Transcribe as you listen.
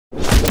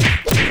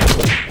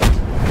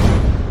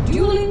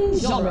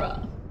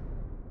genre.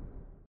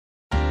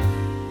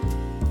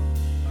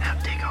 Now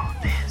take all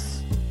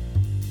this.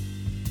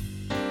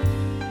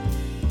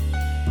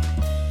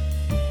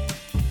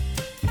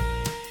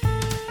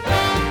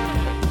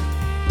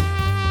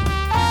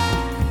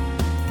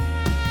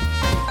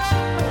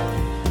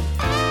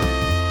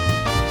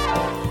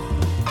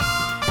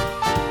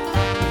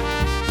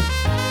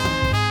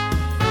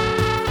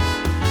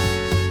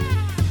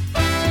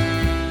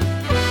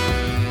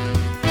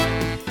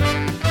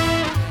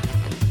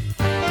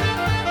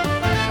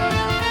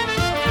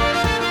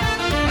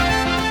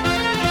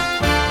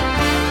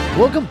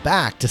 Welcome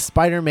back to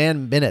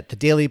Spider-Man Minute, the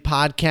daily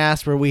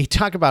podcast where we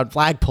talk about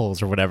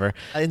flagpoles or whatever.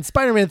 In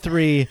Spider-Man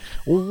 3,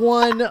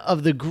 one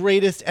of the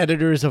greatest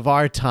editors of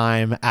our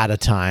time at a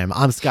time.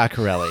 I'm Scott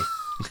Corelli.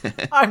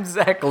 I'm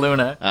Zach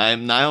Luna.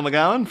 I'm Niall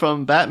McGowan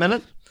from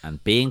Batminute.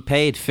 And being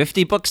paid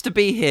 $50 to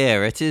be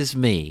here, it is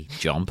me,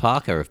 John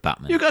Parker of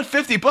Batman. You got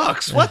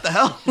 $50. What the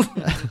hell?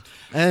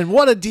 And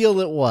what a deal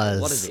it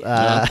was. What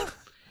a deal.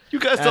 You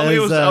guys told me I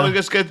was going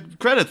to get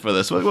credit for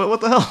this.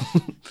 What the hell?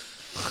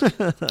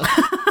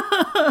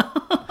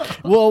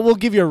 Well, we'll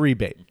give you a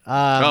rebate.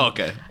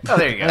 Okay. Oh,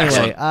 there you go.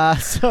 Anyway,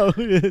 so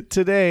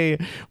today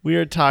we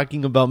are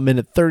talking about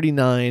minute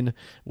 39,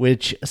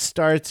 which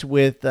starts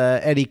with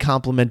Eddie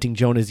complimenting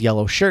Jonah's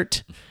yellow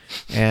shirt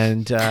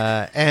and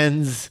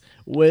ends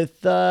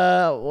with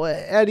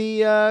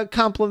Eddie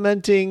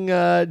complimenting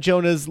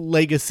Jonah's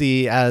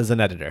legacy as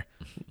an editor.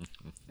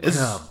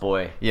 Oh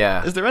boy,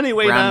 yeah. Is there any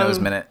way Brown now nose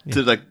minute.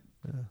 to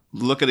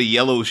look at a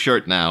yellow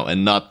shirt now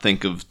and not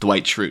think of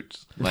Dwight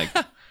Schrute? Like,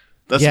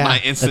 that's Yeah, my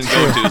instant that's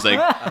go-to. It's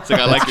like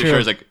I like your true. shirt.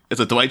 It's like, it's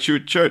a Dwight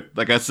Schrute shirt.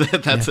 Like I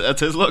said, that's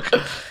his look.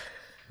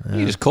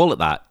 You just call it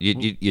that.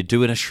 You're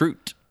doing a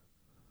shroot.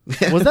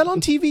 Was that on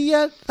TV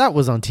yet? That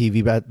was on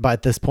TV by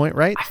at this point,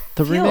 right?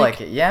 The Feel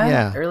like it,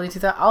 yeah. Early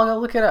 2000. I'll go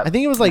look it up. I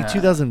think it was like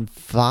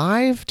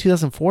 2005,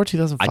 2004,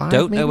 2005. I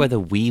don't maybe? know whether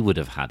we would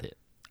have had it.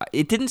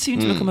 It didn't seem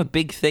to become a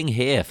big thing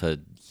here for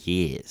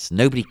years.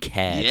 Nobody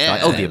cared. Yeah.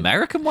 Like, oh, the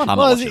American one? I'm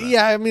Well, not watching that.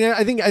 yeah, I mean,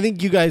 I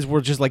think you guys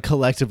were just like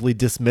collectively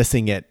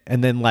dismissing it,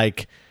 and then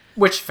like.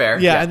 Which fair.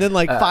 Yeah, and then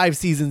like 5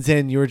 seasons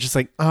in, you were just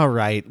like, all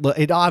right,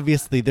 it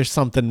obviously there's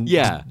something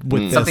Yeah.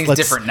 with this. Something's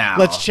different now.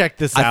 Let's check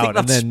this I out. think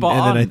that's and then, spot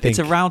and on. then I think It's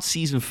around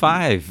season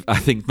 5. I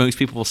think most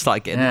people will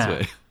start getting Yeah.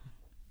 into it.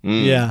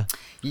 yeah.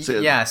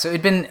 Yeah, so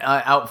it'd been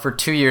out for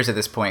 2 years at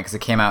this point because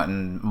it came out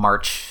in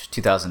March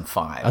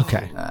 2005.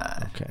 Okay.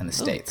 In the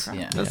States.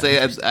 Yeah. Let's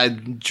say I So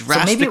maybe it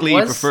drastically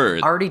was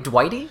preferred. already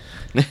Dwighty?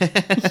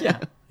 Yeah.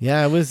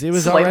 Yeah, it was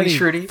Slightly already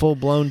shirty. full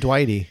blown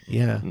Dwighty.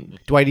 Yeah,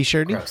 Dwighty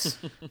Shirty. Gross.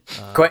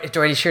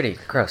 Dwighty Shirty.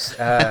 Gross.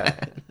 God,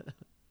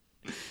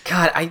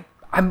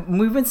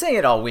 we've been saying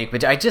it all week,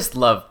 but I just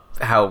love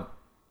how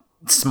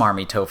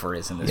smarmy Topher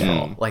is in this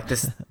role. Like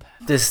this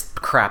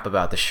crap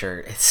about the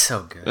shirt. It's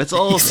so good. It's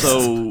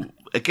also,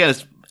 again,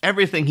 it's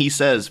everything he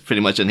says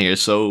pretty much in here,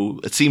 so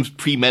it seems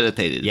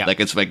premeditated. Yeah. Like,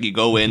 it's like you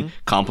go in,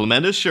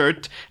 compliment his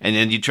shirt, and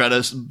then you try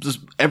to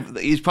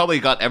he's probably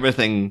got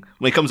everything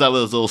when he comes out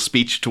with his little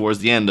speech towards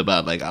the end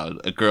about like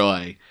a girl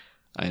I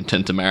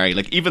intend to marry.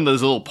 Like, even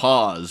this little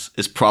pause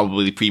is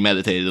probably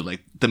premeditated,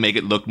 like to make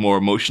it look more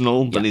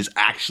emotional than he's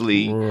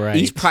actually. Right.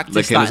 He's practiced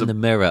Like him that as in the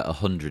mirror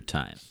 100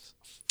 times.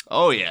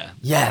 Oh yeah,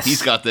 Yes.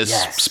 He's got this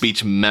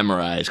speech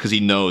memorized because he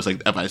knows,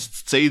 like, if I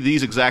say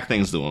these exact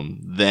things to him,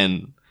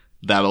 then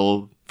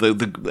that'll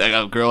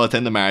the girl I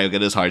tend to marry will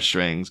get his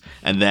heartstrings,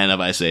 and then if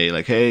I say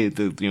like, hey,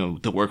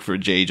 to work for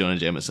J. Jonah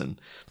Jameson,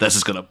 that's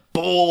just gonna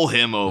bowl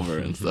him over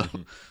and stuff.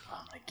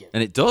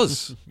 And it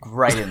does.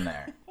 Right in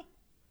there.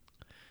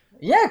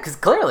 Yeah, because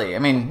clearly, I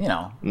mean,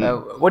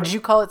 what did you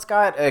call it,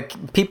 Scott?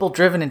 People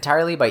driven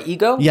entirely by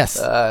ego? Yes.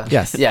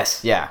 Yes.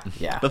 Yes, yeah.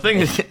 The thing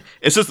is,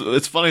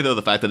 it's funny though,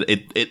 the fact that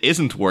it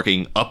isn't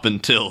working up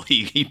until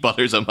he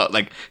butters him up.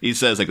 Like he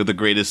says, like, the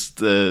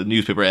greatest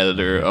newspaper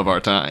editor of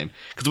our time.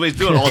 Because when he's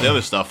doing all the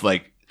other stuff,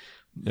 like,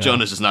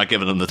 Jonas is not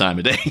giving him the time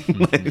of day.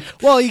 Like,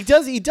 Well, he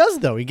does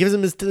though. He gives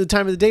him the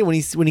time of the day when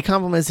he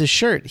compliments his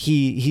shirt.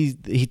 He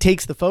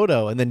takes the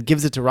photo and then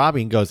gives it to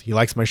Robbie and goes, "He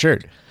likes my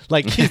shirt."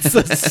 Like it's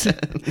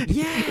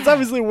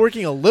obviously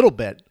working a little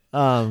bit.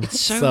 It's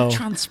so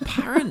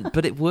transparent,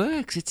 but it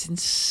works. It's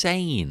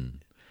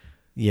insane.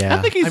 Yeah,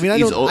 I think he's- I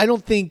he's I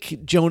don't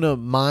think Jonah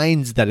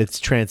minds that it's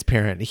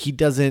transparent. He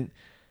doesn't.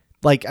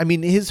 Like, I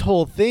mean, his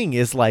whole thing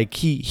is like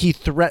he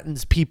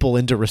threatens people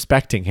into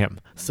respecting him.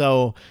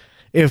 So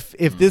if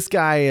this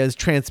guy is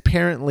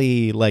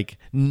transparently like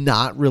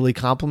not really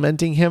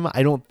complimenting him,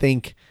 I don't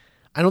think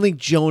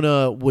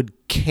Jonah would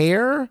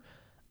care,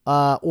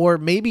 or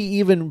maybe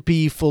even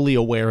be fully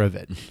aware of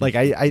it. Like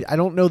I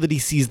don't know that he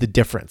sees the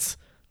difference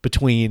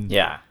between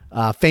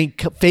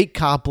fake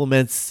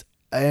compliments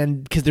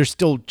and because they're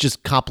still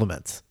just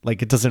compliments.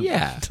 Like it doesn't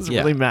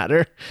really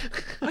matter.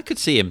 I could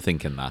see him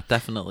thinking that,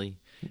 definitely.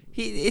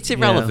 It's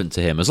irrelevant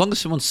to him as long as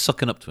someone's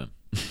sucking up to him.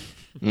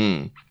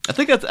 I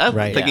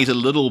think he's a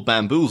little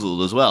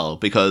bamboozled as well,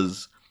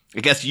 because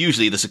I guess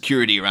usually the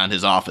security around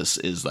his office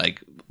is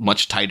like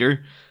much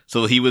tighter.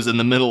 So he was in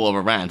the middle of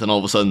a rant, and all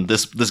of a sudden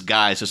this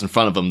guy is just in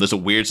front of him. There's a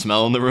weird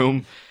smell in the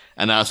room,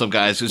 And now some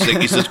guys who's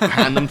like, he's just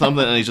hand him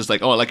something, and he's just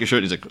like, "Oh, I like your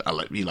shirt." He's like,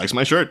 "He likes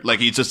my shirt." Like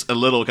he's just a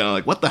little kind of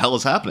like, "What the hell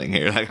is happening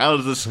here? Like, how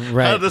did this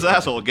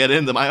asshole get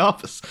into my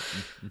office?"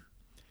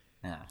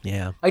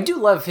 Yeah. I do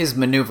love his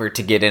maneuver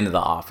to get into the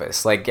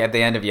office. Like at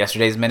the end of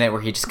yesterday's minute, where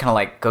he just kind of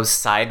like goes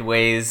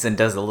sideways and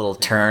does a little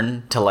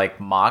turn to like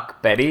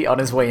mock Betty on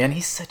his way in.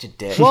 He's such a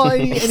dick. Well,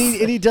 and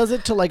he does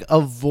it to like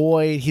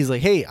avoid. He's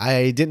like, "Hey,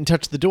 I didn't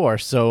touch the door,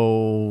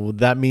 so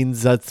that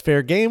means that's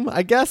fair game,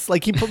 I guess."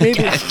 Like he made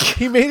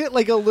it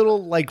like a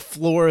little like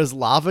floor is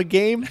lava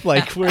game,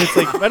 like where it's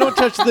like, if I don't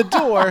touch the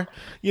door,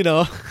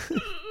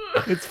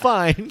 it's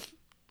fine.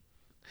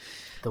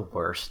 The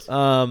worst.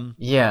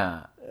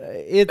 Yeah.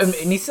 And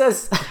he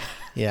says,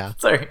 yeah.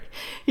 Sorry.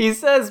 He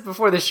says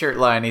before the shirt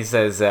line, he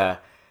says, can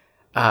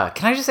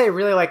I just say I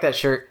really like that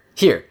shirt?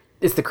 Here,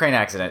 it's the crane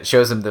accident. It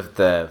shows him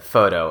the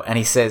photo, and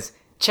he says,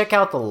 check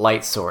out the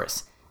light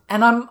source.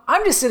 And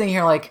I'm just sitting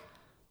here like,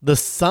 the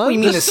sun? what, you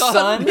mean the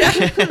sun?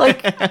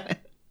 Like,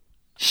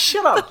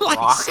 shut up,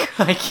 Brock.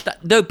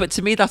 No, but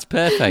to me that's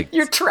perfect.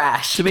 You're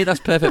trash. To me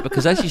that's perfect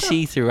because as you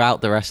see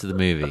throughout the rest of the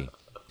movie,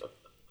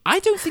 I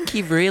don't think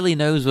he really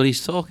knows what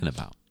he's talking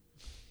about.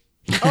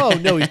 Oh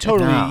no, he's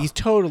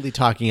totally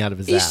talking out of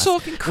his ass. He's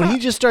talking crap.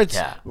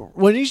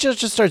 When he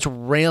just starts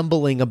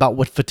rambling about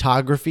what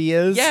photography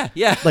is.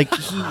 Yeah. Like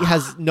he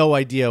has no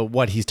idea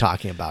what he's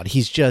talking about.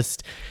 He's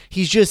just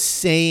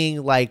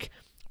saying like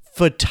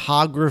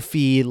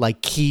photography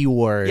like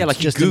keywords like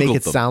just to make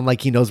it them. sound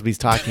like he knows what he's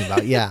talking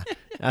about. Yeah.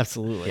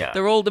 Absolutely. Yeah.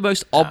 They're all the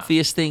most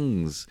obvious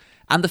things.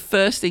 And the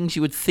first things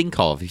you would think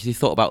of if you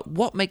thought about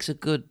what makes a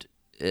good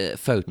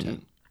photo.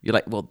 You're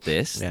like, well,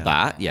 this,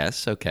 that,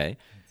 yes, okay.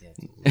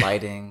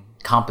 Lighting,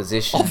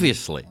 composition.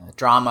 Obviously.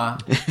 Drama.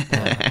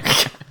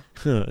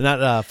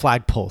 Not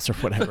flag poles or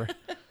whatever.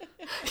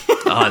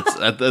 I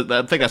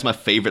think that's my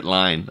favorite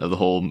line of the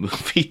whole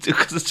movie too,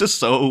 because it's just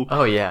so.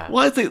 Oh yeah.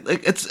 Well, I think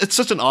like, it's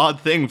such an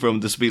odd thing for him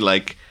to be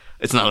like.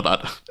 It's not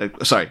about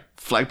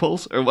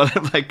flagpoles or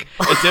whatever. Like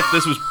as if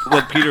this was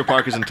what Peter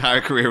Parker's entire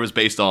career was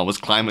based on, was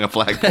climbing a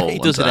flagpole. He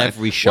does it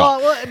every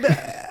shot.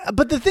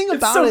 But the thing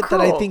about so it cool.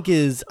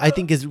 that I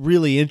think is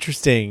really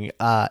interesting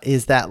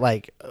is that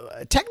like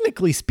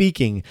technically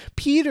speaking,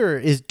 Peter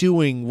is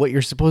doing what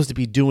you're supposed to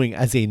be doing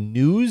as a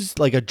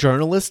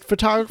journalist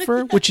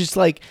photographer, which is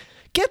like.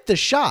 Get the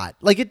shot.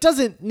 Like, it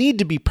doesn't need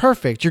to be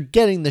perfect. You're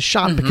getting the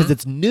shot because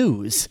it's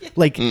news.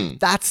 Like,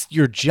 that's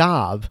your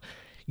job.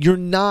 You're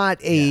not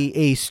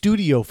a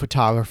studio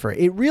photographer.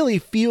 It really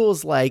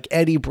feels like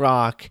Eddie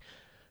Brock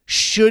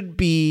should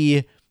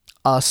be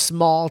a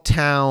small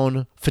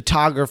town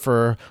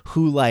photographer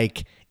who,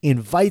 like,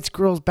 invites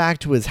girls back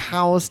to his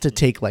house to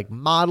take, like,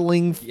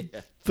 modeling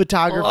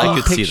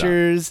photography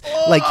pictures.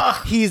 Like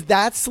he's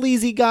that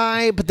sleazy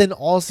guy, but then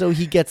also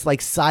he gets like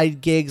side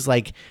gigs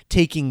like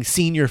taking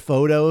senior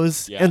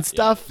photos and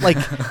stuff. Like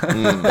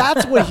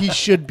that's what he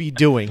should be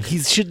doing. He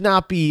should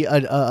not be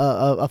a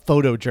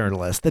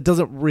photojournalist. That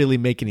doesn't really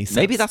make any sense.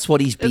 Maybe that's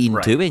what he's been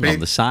doing on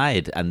the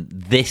side, and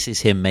this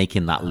is him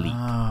making that leap.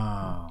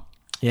 Oh.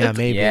 Yeah,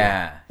 maybe.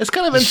 Yeah. It's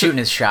kind of He's shooting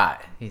his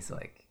shot. He's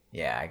like,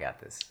 yeah, I got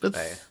this.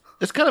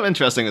 It's kind of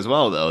interesting as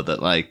well, though,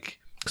 that like.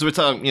 Because we're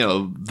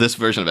talking, this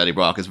version of Eddie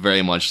Brock is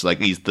very much like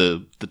he's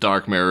the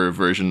dark mirror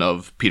version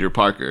of Peter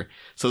Parker.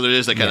 So there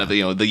is like kind of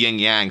the yin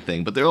yang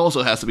thing, but there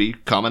also has to be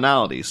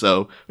commonality.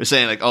 So we're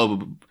saying like,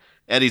 oh,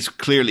 Eddie's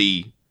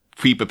clearly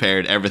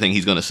pre-prepared everything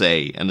he's going to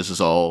say, and this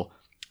is all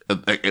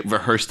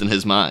rehearsed in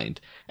his mind.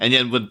 And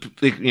yet when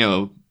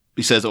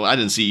he says, "Oh, I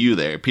didn't see you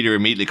there," Peter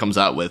immediately comes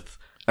out with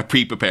a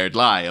pre-prepared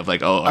lie of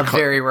like, "Oh,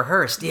 very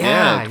rehearsed."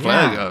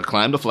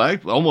 Climbed a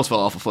flag, almost fell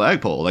off a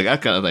flagpole, like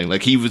that kind of thing.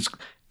 Like he was.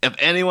 If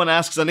anyone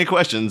asks any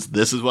questions,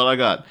 this is what I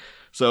got.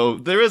 So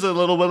there is a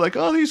little bit like,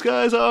 oh, these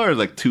guys are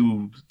like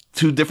two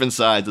different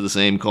sides of the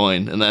same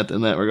coin in that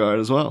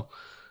regard as well.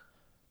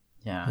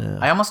 Yeah.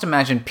 I almost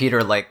imagine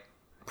Peter like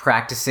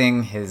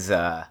practicing his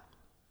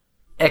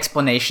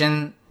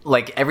explanation.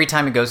 Like every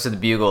time he goes to the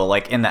Bugle,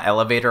 like in the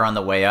elevator on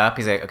the way up,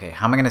 he's like, okay,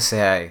 how am I going to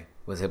say I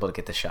was able to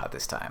get the shot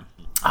this time?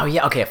 Oh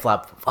yeah, okay, a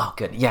flagpole. Oh,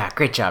 good. Yeah,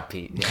 great job,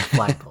 Pete. Yeah,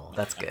 flagpole.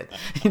 That's good.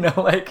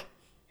 Like.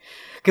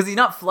 Because he's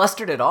not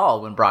flustered at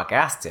all when Brock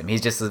asks him.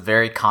 He's just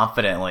very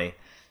confidently,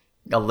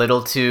 a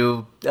little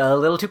too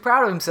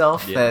proud of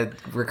himself. Yeah.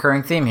 That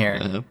recurring theme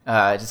here.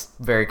 Just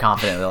very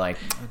confidently, like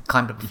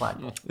climbed up a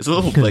flagpole. It's a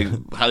little like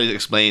how do you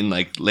explain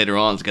like later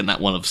on? It's getting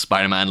that one of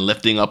Spider-Man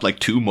lifting up like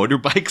 2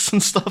 motorbikes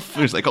and stuff.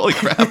 And he's like, holy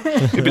crap!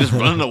 He'd be just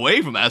running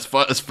away from that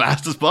as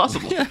fast as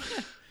possible. Yeah.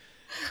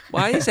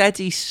 Why is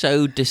Eddie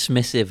so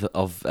dismissive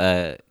of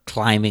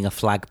climbing a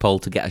flagpole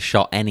to get a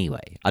shot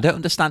anyway? I don't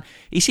understand.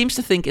 He seems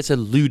to think it's a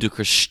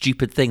ludicrous,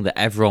 stupid thing that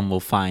everyone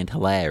will find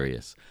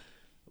hilarious.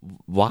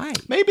 Why?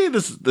 Maybe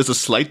there's a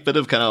slight bit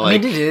of kind of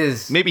like... I mean, it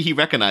is. Maybe he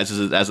recognizes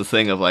it as a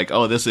thing of like,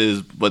 oh, this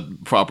is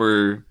what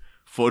proper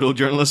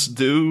photojournalists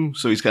do.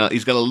 So he's got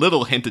a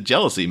little hint of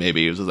jealousy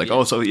maybe. He was just like,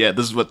 oh, so yeah,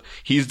 this is what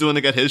he's doing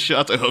to get his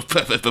shots.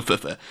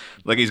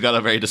 Like he's got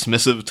a very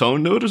dismissive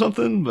tone to it or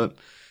something, but...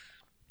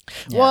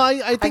 Well,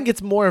 I think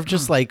it's more of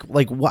just like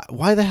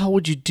why the hell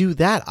would you do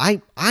that?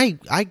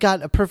 I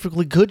got a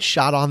perfectly good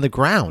shot on the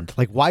ground.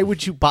 Like, why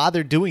would you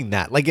bother doing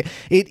that? Like,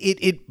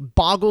 it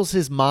boggles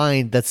his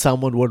mind that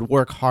someone would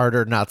work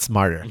harder, not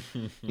smarter.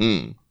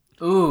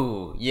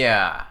 Ooh,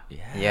 yeah.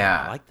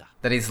 I like that.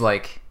 That he's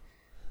like,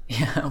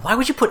 yeah, why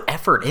would you put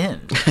effort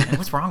in?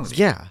 What's wrong with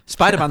you? Yeah.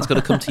 Spider-Man's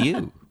going to come to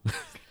you.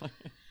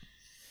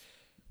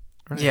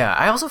 Yeah,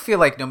 I also feel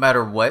like no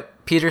matter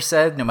what Peter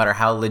said, no matter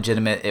how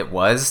legitimate it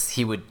was,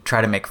 he would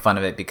try to make fun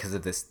of it because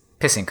of this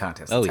pissing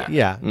contest. Oh, that's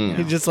yeah. happening. Yeah,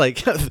 he's just like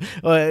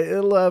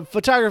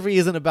photography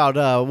isn't about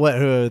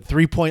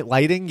 3-point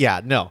lighting.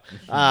 Yeah, no.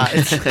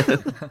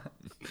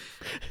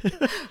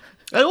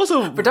 I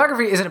also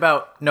Photography isn't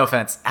about, no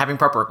offense, having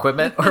proper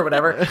equipment or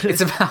whatever.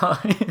 It's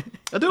about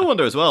I do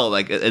wonder as well,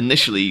 like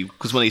initially,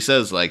 because when he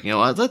says like,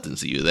 I didn't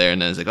see you there,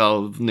 and then it's like,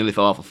 oh, nearly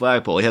fell off a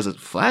flagpole. He has a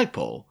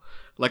flagpole.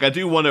 Like, I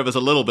do wonder if there's a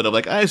little bit of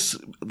like,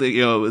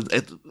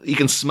 he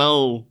can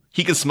smell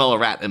a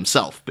rat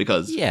himself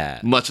because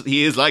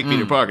he is like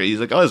Peter Parker. He's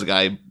like, oh, there's a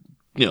guy,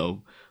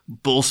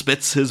 bull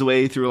spits his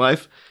way through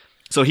life.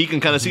 So he can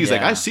kind of see, he's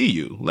like, I see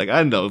you. Like,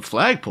 I know,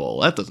 flagpole,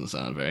 that doesn't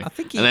sound very.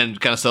 And then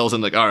kind of sells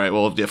him like, all right,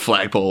 well, yeah,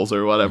 flagpoles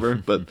or whatever.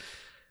 But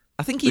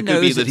I think he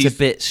knows it's a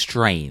bit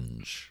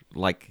strange.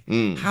 Like,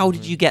 how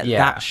did you get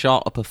that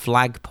shot up a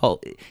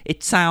flagpole?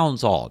 It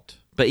sounds odd,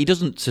 but he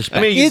doesn't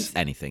suspect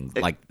anything.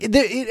 Like,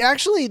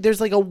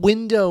 there's like a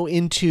window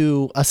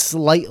into a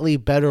slightly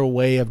better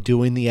way of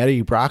doing the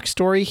Eddie Brock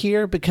story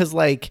here, because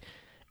like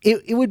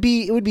it would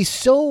be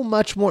so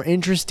much more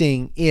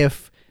interesting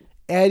if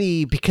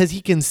Eddie, because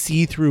he can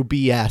see through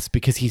BS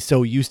because he's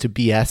so used to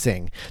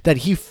BSing, that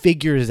he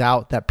figures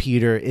out that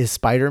Peter is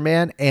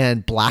Spider-Man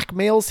and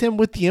blackmails him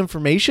with the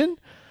information.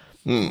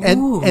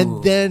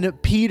 And then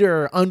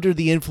Peter, under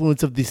the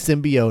influence of the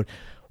symbiote,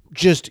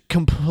 just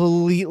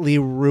completely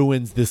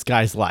ruins this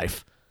guy's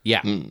life.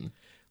 Yeah.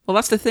 Well,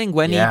 that's the thing.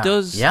 When he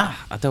does, I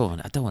don't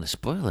want to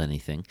spoil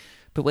anything,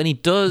 but when he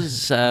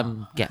does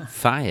get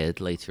fired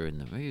later in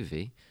the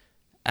movie,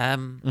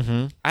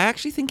 I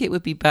actually think it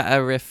would be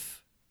better if.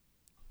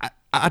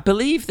 I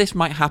believe this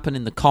might happen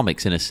in the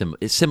comics in a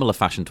similar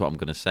fashion to what I'm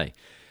going to say,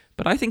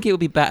 but I think it would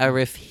be better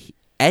if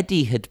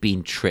Eddie had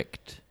been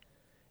tricked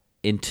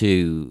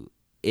into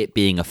it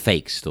being a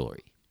fake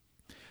story,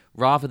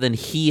 rather than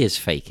he is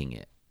faking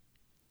it.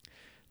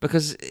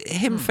 Because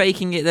him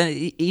faking it, then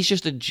he's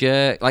just a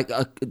jerk.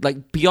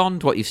 Like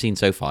beyond what you've seen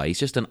so far, he's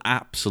just an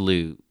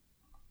absolute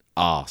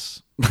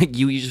arse. Like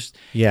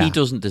he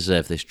doesn't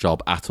deserve this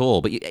job at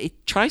all. But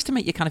it tries to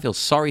make you kind of feel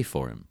sorry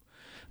for him.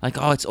 Like,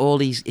 oh, it's all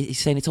he's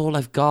saying. It's all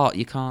I've got.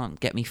 You can't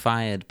get me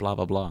fired. Blah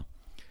blah blah.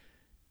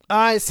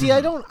 See, I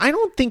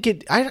don't think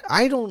it.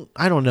 I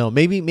don't know.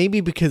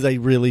 Maybe because I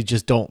really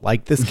just don't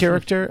like this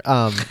character.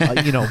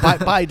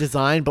 By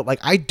design, but like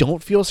I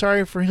don't feel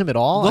sorry for him at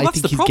all. Well, I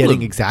think he's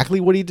getting exactly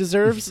what he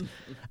deserves,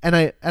 and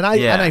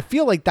I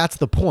feel like that's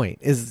the point.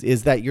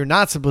 Is that you're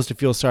not supposed to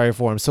feel sorry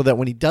for him, so that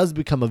when he does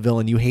become a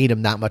villain, you hate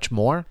him that much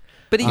more.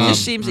 But he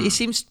just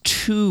seems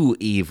too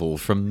evil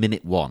from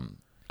minute one.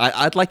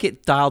 I'd like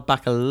it dialed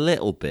back a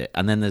little bit,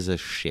 and then there's a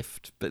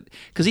shift. But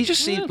because he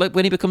just seems like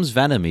when he becomes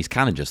Venom, he's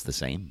kind of just the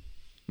same.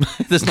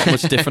 There's not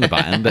much different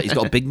about him, but he's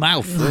got a big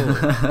mouth.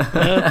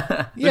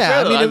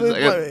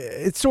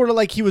 It's sort of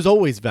like he was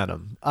always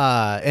Venom.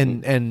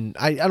 And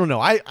I don't know.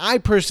 I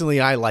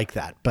personally I like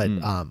that, but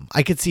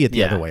I could see it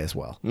the other way as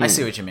well. I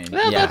see what you mean.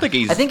 I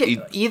think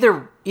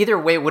either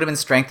way it would have been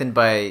strengthened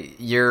by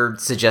your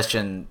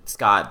suggestion,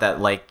 Scott, that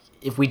like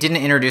if we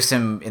didn't introduce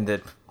him in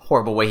the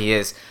horrible way he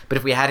is, but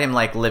if we had him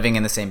like living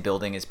in the same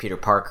building as Peter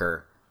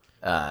Parker,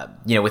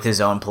 with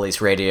his own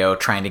police radio,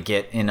 trying to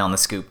get in on the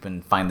scoop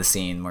and find the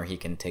scene where he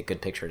can take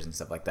good pictures and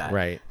stuff like that.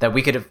 Right. That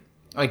we could have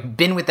like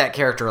been with that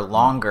character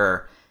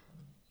longer,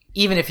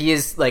 even if he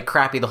is like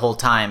crappy the whole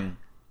time.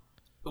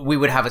 We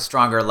would have a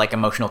stronger like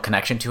emotional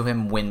connection to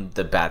him when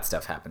the bad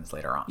stuff happens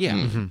later on.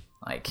 Yeah.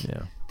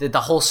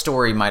 The whole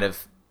story might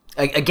have.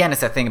 Again,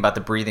 it's that thing about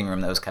the breathing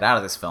room that was cut out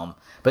of this film,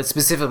 but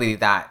specifically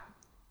that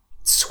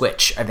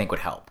switch I think would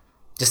help.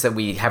 Just that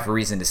we have a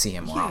reason to see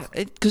him more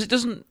often. Because it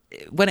doesn't,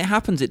 when it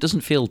happens, it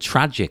doesn't feel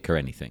tragic or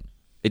anything.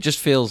 It just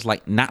feels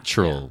like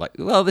natural. Like,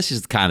 well, this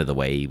is kind of the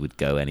way he would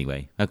go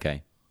anyway.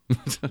 Okay.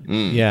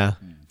 Yeah.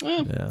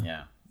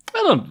 Yeah.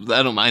 I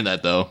don't mind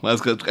that though.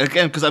 That's good.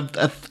 Again, because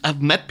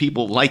I've met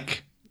people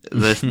like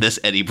this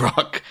Eddie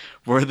Brock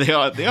where they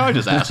are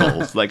just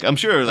assholes. Like I'm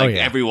sure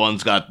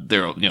everyone's got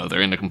their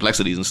they're into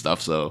complexities and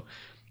stuff. So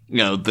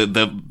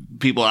the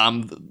people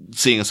I'm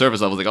seeing a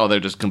surface level is like, oh,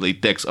 they're just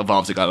complete dicks. I've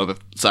obviously got other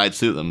sides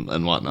to them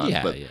and whatnot.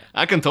 But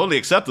I can totally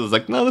accept it. It's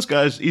like, no,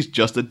 he's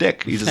just a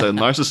dick. He's just a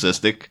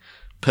narcissistic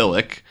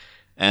pillock.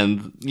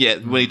 And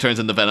when he turns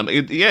into Venom,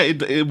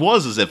 it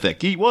was as if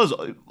he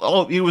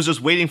was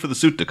just waiting for the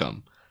suit to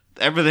come.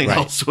 Everything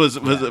else was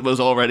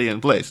already in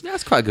place. Yeah,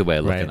 that's quite a good way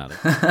of looking at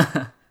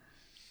it.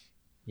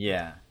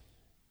 Yeah.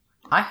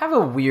 I have a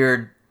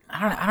weird,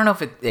 I don't know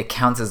if it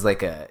counts as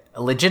like a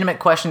legitimate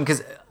question,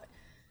 because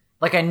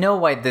like, I know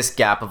why this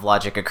gap of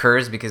logic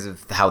occurs because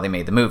of how they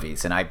made the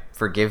movies, and I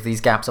forgive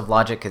these gaps of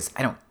logic because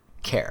I don't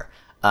care.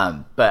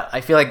 But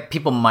I feel like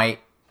people might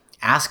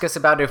ask us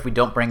about it if we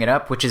don't bring it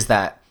up, which is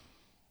that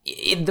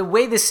the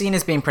way this scene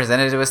is being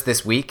presented to us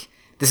this week,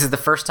 this is the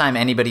first time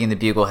anybody in the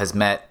Bugle has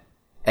met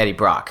Eddie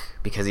Brock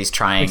because he's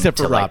trying Except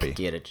for to like Robbie.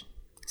 get it.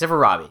 Except for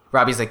Robbie.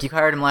 Robbie's like, you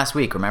hired him last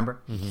week, remember?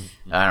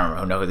 I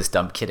don't know who this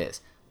dumb kid is.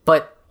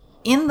 But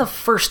in the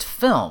first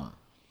film,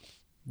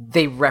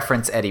 they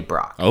reference Eddie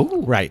Brock.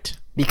 Oh, Right.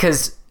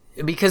 Because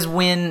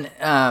when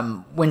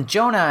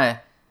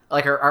Jonah,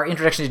 like our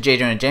introduction to J.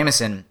 Jonah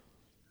Jameson,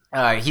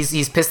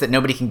 he's pissed that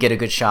nobody can get a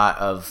good shot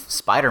of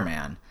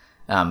Spider-Man,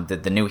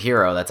 the new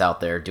hero that's out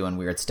there doing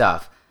weird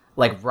stuff.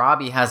 Like,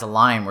 Robbie has a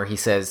line where he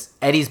says,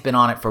 Eddie's been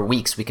on it for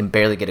weeks, we can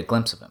barely get a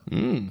glimpse of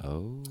him.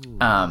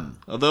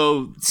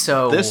 Although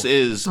So- this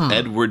is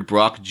Edward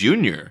Brock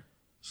Jr.,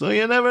 so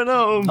you never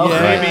know.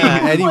 Yeah,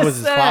 Eddie was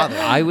his that?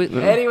 father.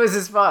 Eddie was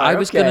his father. I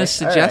was Okay. going to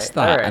suggest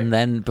All right, that, all right. and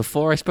then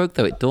before I spoke,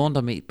 though, it dawned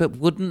on me. But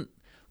wouldn't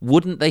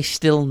they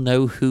still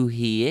know who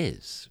he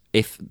is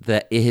if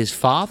his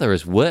father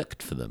has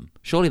worked for them?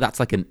 Surely that's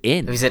like an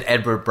in. He said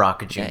Edward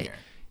Brock Jr.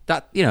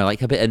 That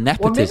like a bit of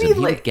nepotism. maybe,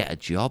 He like- would get a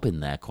job in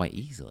there quite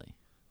easily.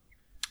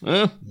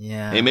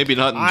 Yeah. Hey, maybe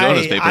not in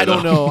Jonah's paper. I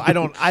don't though.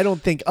 know. I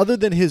don't think, other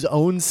than his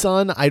own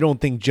son, I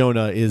don't think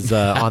Jonah is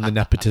on the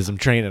nepotism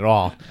train at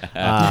all.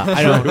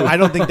 I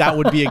don't think that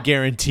would be a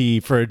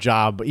guarantee for a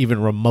job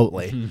even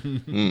remotely.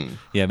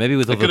 Yeah, maybe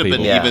with It other could have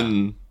people.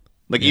 been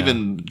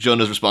even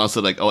Jonah's response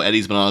to like, oh,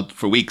 Eddie's been on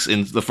for weeks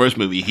in the first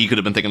movie. He could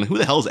have been thinking, who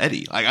the hell is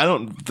Eddie? Like, I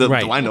don't. Do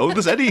Right. I know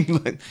this Eddie?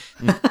 Like,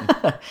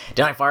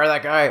 Did I fire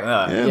that guy?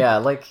 Yeah,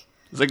 like...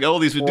 it's like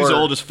these are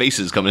all just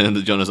faces coming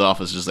into Jonah's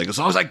office, just like, as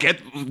long as I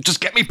get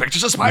me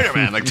pictures of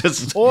Spider-Man, like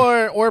this.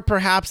 Or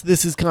perhaps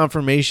this is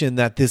confirmation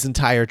that this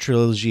entire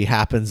trilogy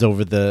happens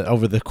over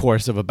the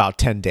course of about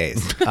 10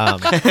 days.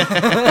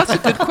 That's a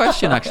good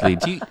question, actually.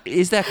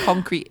 Is there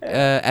concrete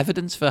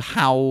evidence for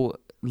how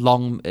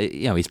long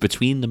is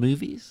between the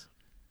movies?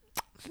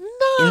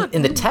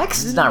 In the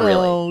text, not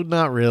really. No,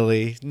 not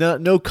really.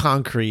 No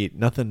concrete.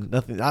 Nothing.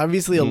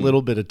 Obviously, a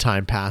little bit of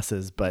time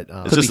passes, but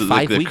It's Could just be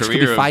like 5 the weeks, could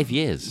career be of- 5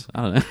 years.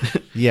 I don't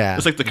know. yeah.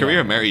 It's like the career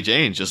of Mary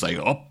Jane, just like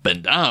up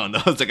and down.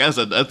 It's like that's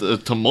a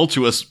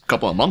tumultuous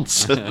couple of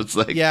months. It's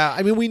like Yeah,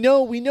 I mean, we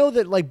know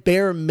that like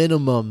bare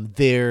minimum,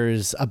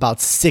 there's about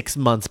 6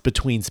 months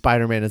between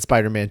Spider-Man and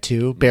Spider-Man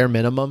 2, bare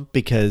minimum,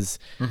 because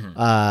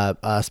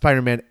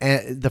Spider-Man,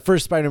 the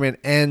first Spider-Man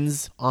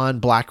ends on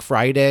Black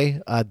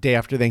Friday, day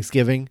after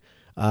Thanksgiving,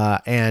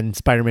 and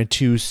Spider-Man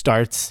 2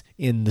 starts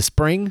in the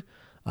spring,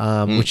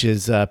 which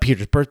is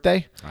Peter's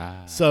birthday.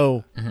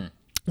 So.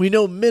 We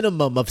know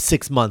minimum of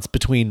 6 months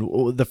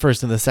between the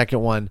first and the second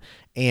one,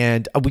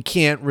 and we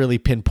can't really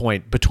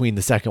pinpoint between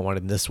the second one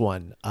and this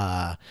one.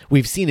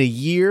 We've seen a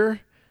year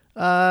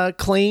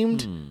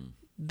claimed.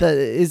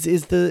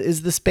 Is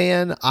the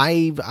span?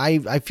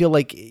 I feel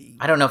like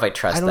I don't know if I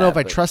trust that. I don't know if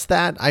I but- trust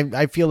that.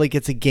 I feel like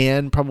it's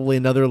again probably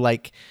another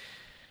like,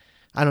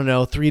 I don't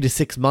know, 3 to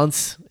 6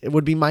 months. It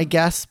would be my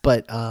guess,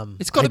 but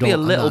It's got to be a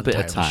I'm little not bit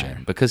of entirely time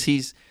sure. because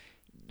he's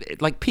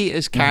like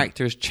Peter's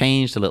character has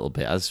changed a little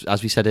bit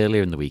as we said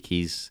earlier in the week.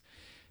 He's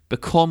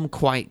become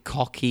quite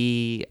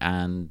cocky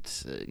and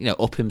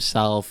up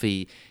himself.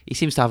 He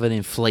seems to have an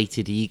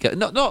inflated ego,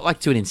 not like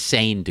to an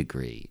insane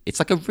degree. It's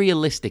like a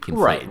realistic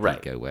inflated Right.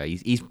 ego where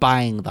he's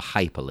buying the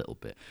hype a little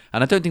bit,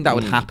 and I don't think that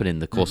would happen in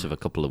the course of a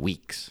couple of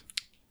weeks.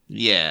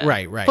 yeah,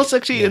 Right. Plus,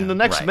 actually, in the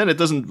next right. minute,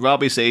 doesn't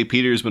Robbie say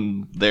Peter's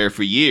been there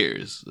for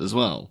years as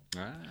well?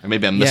 Or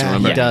maybe I'm Yeah,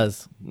 misremembering. he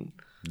does.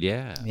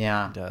 Yeah,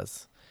 Yeah. He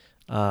does.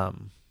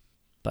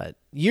 But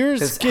years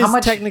 'Cause is how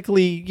much-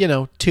 technically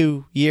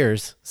 2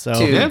 years. So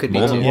Two. Yeah, Could be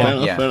well, two. fair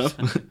Yeah. enough, fair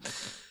enough.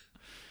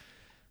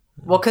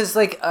 Well, because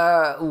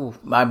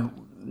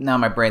now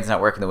my brain's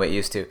not working the way it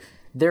used to.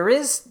 There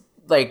is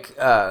like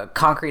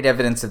concrete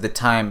evidence of the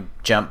time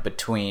jump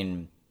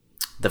between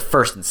the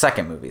first and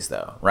second movies,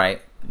 though,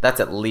 right? That's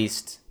at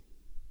least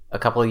a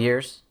couple of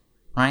years,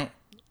 right?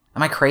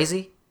 Am I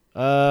crazy?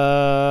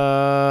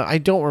 I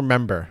don't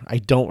remember. I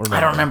don't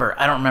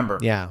remember.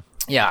 Yeah.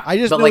 Yeah. I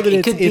just but, know like, that it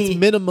it's could be-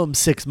 minimum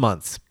 6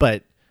 months,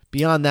 but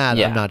beyond that,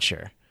 Yeah. I'm not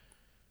sure.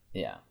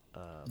 Yeah. I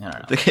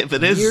don't know. If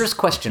it is Years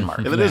question mark.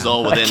 If it is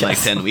all within like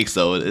guess. 10 weeks,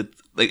 though, it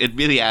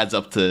really adds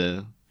up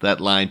to that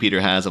line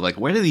Peter has of like,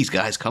 where do these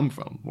guys come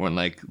from? When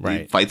like he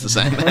Right. fights the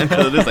Sandman,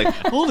 because it is like,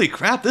 holy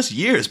crap, this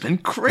year has been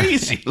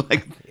crazy.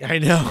 Like, I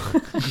know.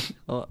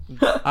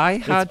 I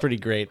That's had pretty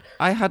great.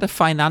 I had a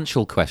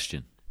financial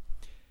question.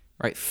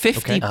 Right, 50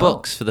 Okay.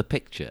 bucks for the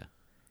picture.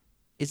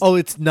 Oh,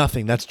 it's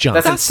nothing. That's junk.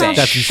 That's That insane. sounds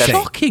That's insane.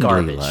 shockingly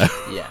garbage. low.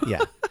 Yeah. Yeah.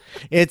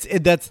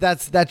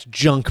 That's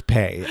junk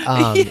pay.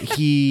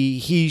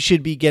 He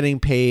should be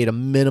getting paid a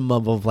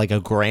minimum of like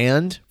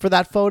 $1,000 for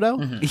that photo.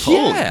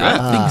 Yeah,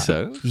 I think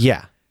so.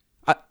 Yeah.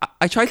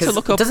 I tried to 'Cause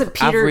look up doesn't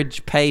Peter-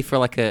 average pay for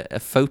like a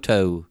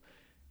photo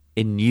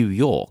in New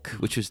York,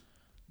 which was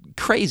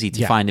crazy to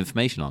Yeah. find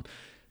information on.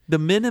 The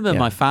minimum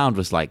Yeah. I found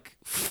was like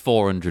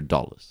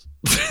 $400.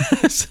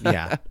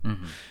 Yeah.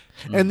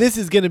 And this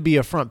is going to be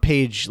a front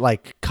page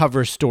like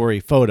cover story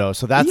photo,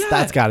 so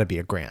that's got to be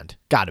a grand.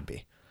 Got to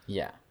be.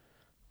 Yeah.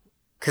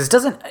 Because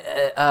doesn't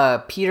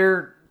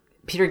Peter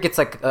gets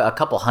like a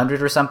couple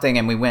hundred or something,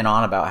 and we went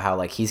on about how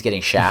like he's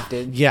getting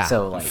shafted. Yeah.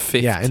 So like, 50.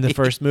 Yeah, in the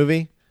first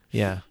movie.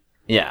 Yeah.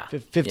 yeah,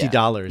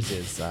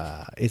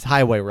 $50 is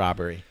highway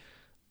robbery.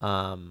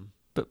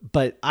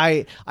 But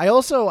I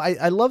also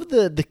love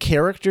the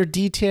character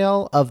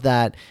detail of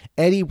that.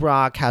 Eddie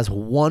Brock has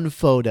one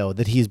photo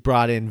that he's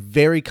brought in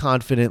very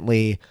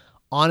confidently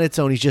on its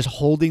own. He's just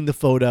holding the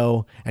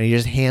photo and he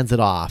just hands it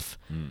off.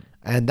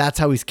 And that's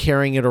how he's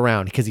carrying it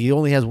around because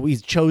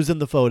he's chosen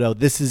the photo.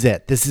 This is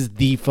it. This is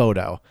the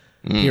photo.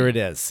 Here it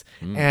is.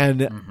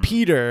 And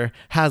Peter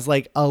has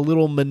like a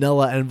little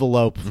manila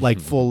envelope like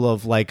full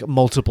of like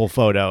multiple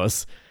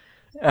photos.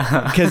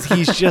 Because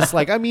he's just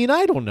like, I mean,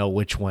 I don't know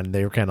which one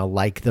they're gonna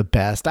like the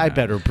best. I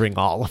better bring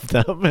all of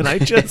them. And I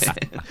just,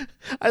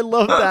 I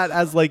love that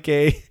as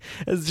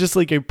just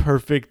like a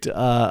perfect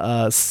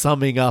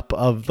summing up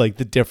of like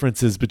the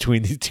differences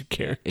between these two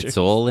characters. It's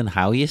all in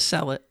how you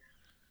sell it.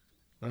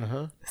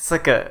 it's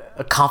like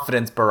a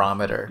confidence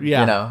barometer.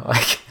 Yeah. You know,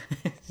 like,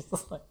 it's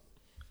just like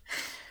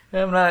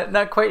I'm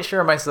not quite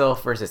sure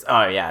myself versus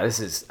I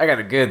got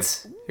the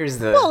goods. Here's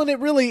the Well, and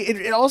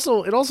it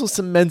also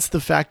cements the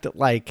fact that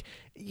like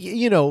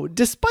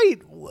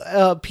despite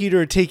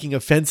Peter taking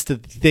offense to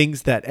the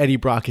things that Eddie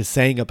Brock is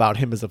saying about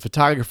him as a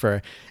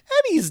photographer,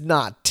 Eddie's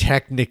not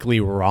technically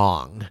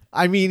wrong.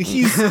 I mean,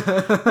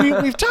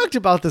 we've talked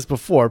about this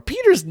before.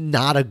 Peter's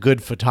not a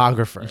good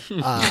photographer.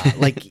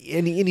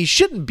 And he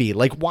shouldn't be.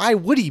 Like, why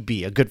would he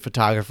be a good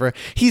photographer?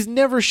 He's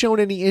never shown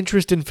any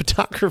interest in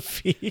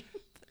photography.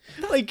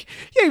 Like,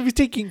 yeah, he was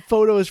taking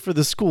photos for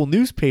the school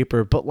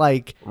newspaper, but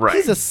like,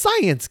 he's a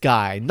science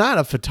guy, not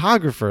a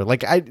photographer.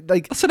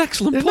 That's an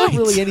excellent there's point. not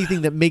really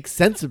anything that makes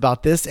sense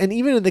about this. And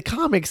even in the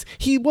comics,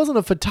 he wasn't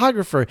a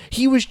photographer.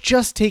 He was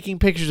just taking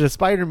pictures of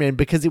Spider-Man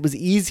because it was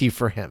easy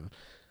for him.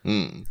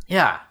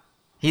 yeah.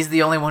 He's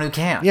the only one who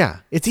can. Yeah,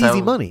 it's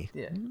easy money.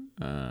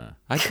 Yeah.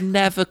 I'd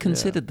never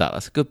considered that.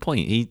 That's a good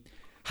point. He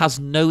has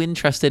no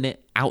interest in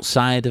it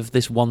outside of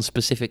this one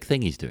specific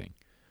thing he's doing.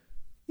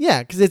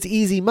 Yeah, because it's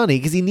easy money.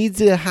 Because he needs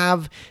to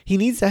have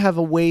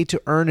a way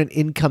to earn an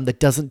income that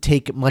doesn't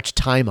take much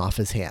time off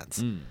his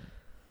hands.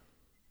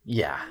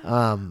 Yeah.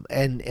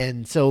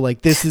 And so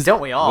like this is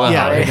Don't we all?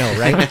 Yeah, right? I know,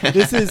 right?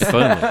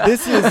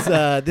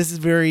 This is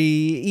very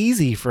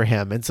easy for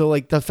him, and so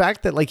like the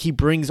fact that like he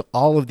brings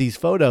all of these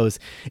photos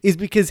is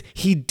because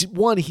he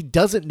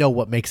doesn't know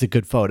what makes a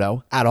good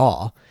photo at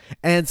all,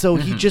 and so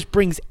he just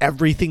brings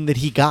everything that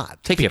he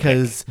got. Take your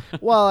because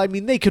well, I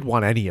mean, they could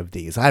want any of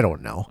these. I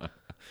don't know.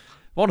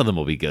 One of them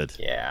will be good.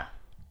 Yeah.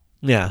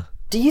 Yeah.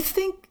 Do you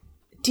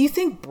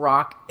think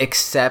Brock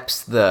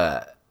accepts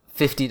the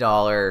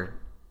 $50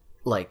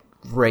 like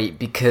rate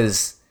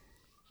because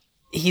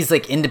he's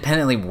like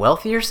independently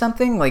wealthy or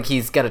something? Like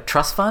he's got a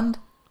trust fund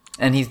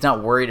and he's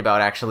not worried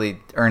about actually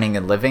earning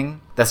a living?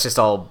 That's just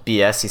all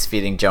BS he's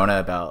feeding Jonah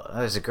about,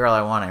 there's a girl I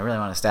really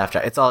want a staff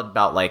job. It's all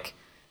about like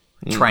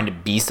trying to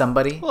be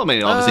somebody. Well, I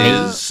mean,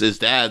 obviously his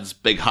dad's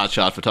big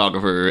hotshot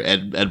photographer,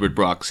 Edward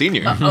Brock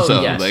Sr.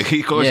 So, yes. like,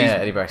 of course, Yeah, he's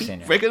Eddie Brock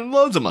Sr. freaking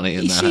loads of money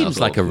in He that seems household.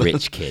 like a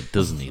rich kid,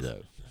 doesn't he,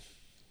 though?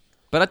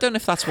 But I don't know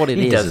if that's what it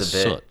He is does as a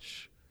bit.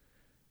 such.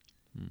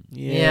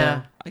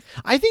 Yeah.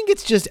 I think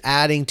it's just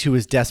adding to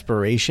his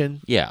desperation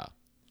Yeah.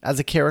 as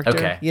a character.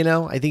 Okay.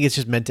 I think it's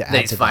just meant to add.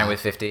 That he's to fine that. with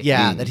 50?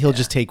 Yeah, that he'll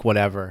just take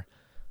whatever.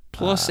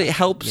 Plus, it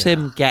helps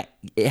him get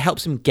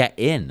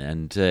in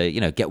and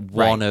get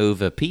won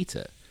over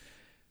Peter,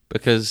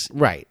 because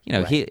Right.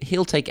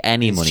 he'll take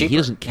any money. cheaper. He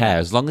doesn't care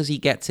as long as he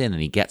gets in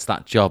and he gets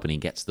that job and he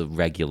gets the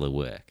regular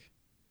work.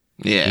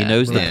 Yeah. He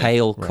knows the yeah. pay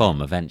will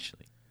come eventually.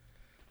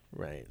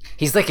 Right.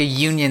 He's like a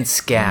union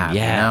scab,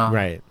 Yeah, you know?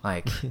 right.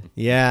 Like,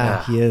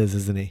 Yeah, he is,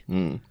 isn't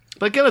he?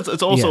 But again,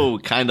 it's also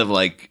kind of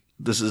like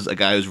this is a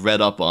guy who's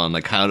read up on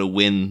like how to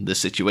win this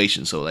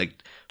situation. So like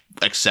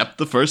accept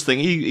the first thing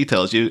he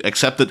tells you,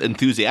 accept it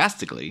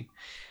enthusiastically.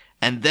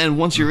 And then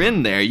once you're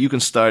in there, you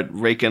can start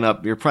raking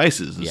up your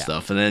prices and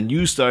stuff. And then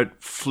you start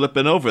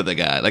flipping over the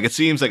guy. Like it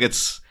seems like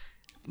it's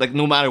like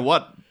no matter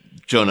what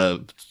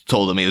Jonah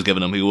told him he was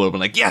giving him, he would have been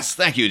like, yes,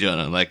 thank you,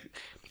 Jonah. Like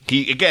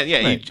he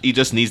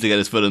just needs to get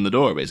his foot in the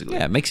door, basically.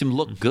 Yeah, it makes him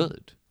look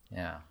good.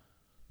 yeah.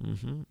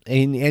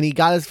 And he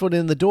got his foot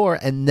in the door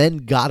and then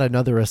got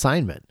another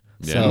assignment.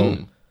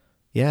 So,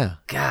 yeah,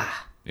 God.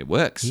 It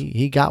works.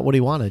 he got what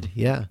he wanted.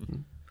 Yeah.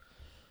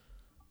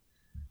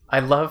 I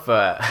love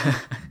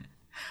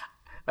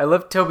I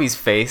love Toby's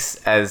face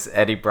as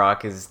Eddie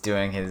Brock is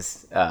doing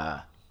his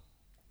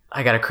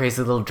I got a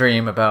crazy little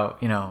dream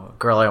about, a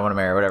girl I want to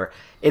marry or whatever.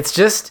 It's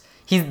just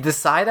the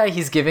side eye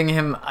he's giving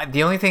him,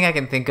 the only thing I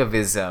can think of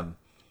is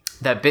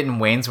that bit in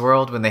Wayne's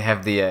World when they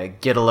have the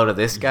get a load of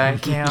this guy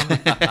cam.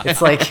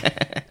 It's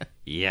like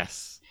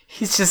Yes.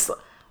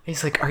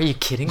 he's like, are you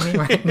kidding me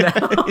right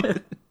now?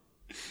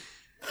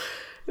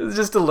 It's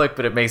just a look,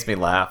 but it makes me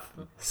laugh.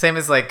 Same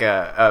as like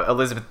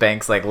Elizabeth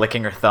Banks like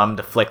licking her thumb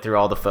to flick through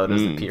all the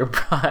photos that Peter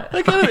brought.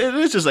 Like it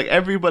is just like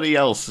everybody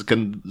else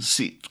can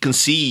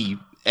see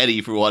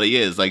Eddie for what he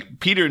is. Like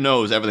Peter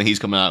knows everything he's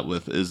coming out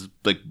with is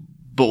like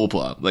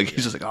bullplop. Like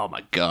he's just like, oh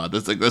my god,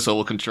 that's like this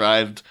whole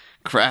contrived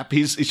crap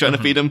he's trying to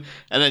feed him.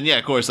 And then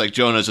of course, like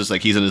Jonah's just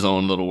like he's in his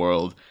own little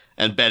world.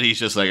 And Betty's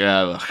just like,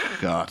 oh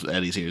god,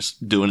 Eddie's here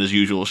doing his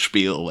usual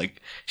spiel.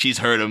 Like she's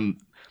heard him.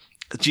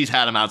 She's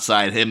had him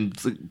outside, him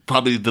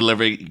probably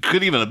delivering,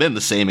 could even have been the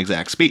same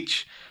exact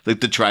speech, like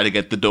to try to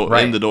get the door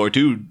in the door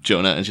to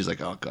Jonah. And she's like,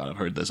 oh God, I've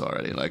heard this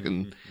already. Like,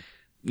 and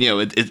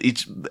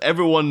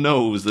everyone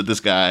knows that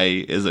this guy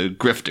is a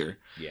grifter,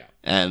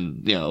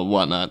 and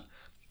whatnot.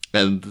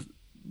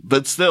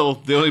 But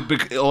still,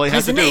 all he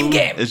has to do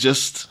is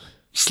just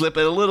slip a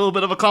little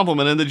bit of a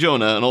compliment into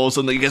Jonah, and all of a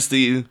sudden he gets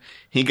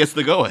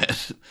the go ahead.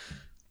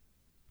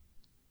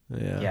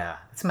 Yeah,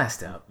 it's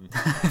messed up.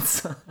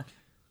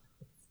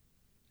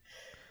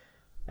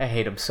 I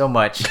hate him so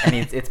much, and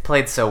it's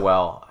played so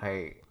well.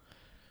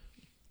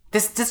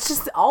 This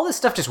just all this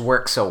stuff just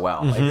works so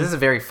well. Like, this is a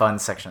very fun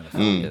section of the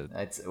film.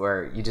 It's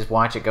where you just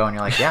watch it go, and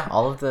you're like, yeah,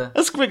 all the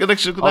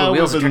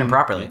wheels are turning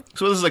properly.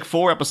 So this is like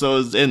 4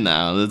 episodes in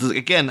now. This is,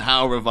 again,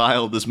 how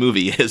reviled this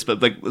movie is,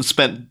 but like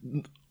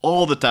spent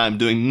all the time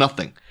doing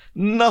nothing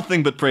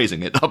but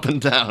praising it up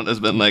and down. Has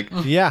been like,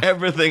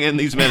 everything in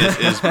these minutes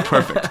is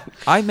perfect.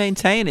 I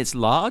maintain it's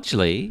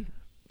largely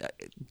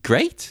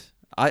great.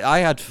 I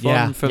had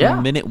fun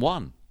from minute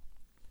one.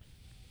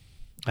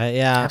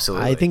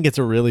 Absolutely. I think it's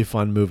a really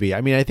fun movie.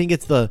 I mean, I think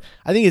it's the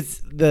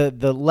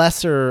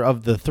lesser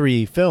of the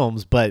 3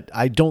 films, but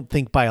I don't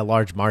think by a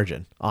large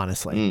margin,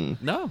 honestly.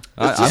 No,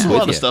 it's just a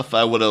lot of stuff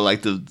I would have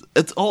liked to.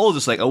 It's all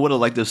just like I would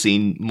have liked to have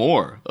seen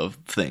more of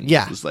things.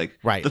 Yeah, it's like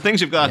right. The things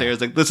you've got here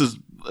is like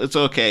it's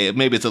okay.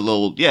 Maybe it's a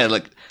little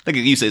like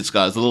you said,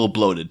 Scott, it's a little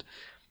bloated,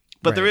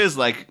 but there is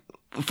like.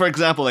 For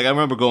example, like I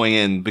remember going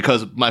in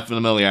because my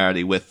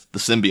familiarity with the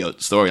symbiote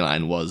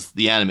storyline was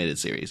the animated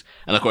series,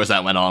 and of course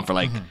that went on for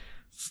like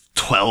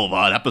 12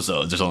 odd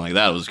episodes or something like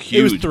that. It was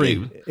huge. It was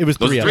 3. It was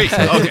 3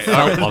 episodes. Okay,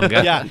 all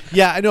right.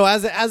 Yeah. I know.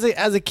 As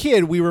a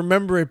kid, we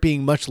remember it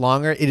being much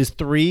longer. It is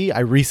 3. I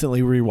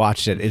recently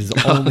rewatched it. It is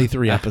only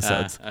 3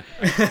 episodes.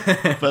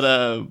 But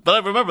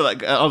I remember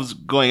like I was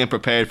going in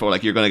prepared for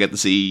like you're going to get to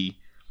see.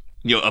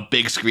 A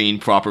big screen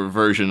proper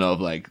version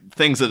of like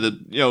things that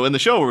in the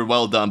show were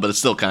well done, but it's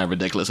still kind of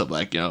ridiculous. Of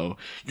like you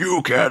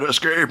can't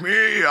escape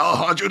me, I'll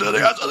hunt you to the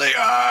ends of the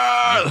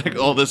earth. Like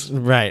all this,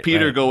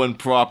 Peter going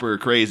proper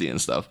crazy and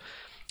stuff.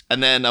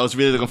 And then I was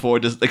really looking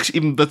forward to like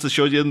even bits that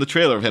showed you in the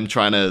trailer of him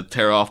trying to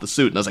tear off the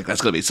suit, and I was like,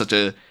 that's gonna be such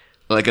a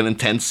like an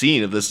intense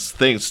scene of this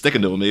thing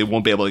sticking to him. He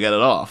won't be able to get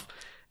it off.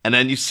 And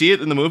then you see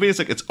it in the movie, it's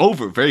like it's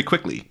over very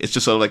quickly. It's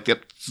just sort of like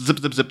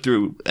zip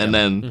through, and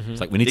then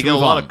it's like we need to get a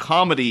move lot on. of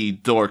comedy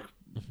dork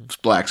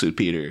black suit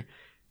Peter.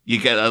 You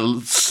get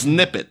a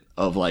snippet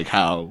of like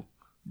how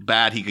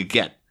bad he could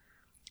get,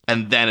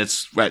 and then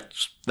it's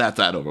that's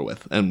that over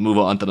with, and move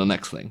on to the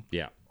next thing.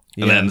 Yeah.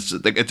 And then it's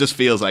just, like, it just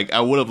feels like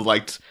I would have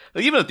liked,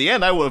 like, even at the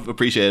end, I would have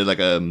appreciated like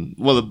a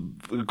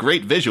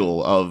great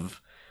visual of.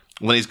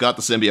 When he's got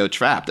the symbiote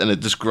trapped and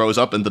it just grows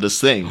up into this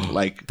thing.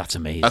 Like that's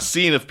amazing. A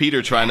scene of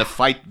Peter trying to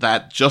fight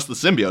just the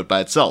symbiote by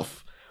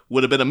itself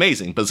would have been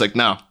amazing. But it's like,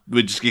 no,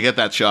 you get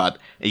that shot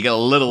and you get a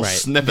little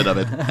snippet of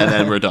it and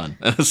then we're done.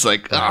 And it's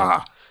like,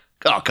 oh,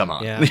 come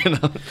on. Yeah.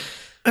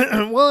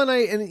 Well,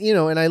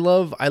 and I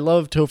love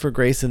Topher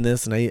Grace in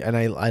this, and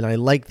I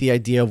like the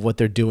idea of what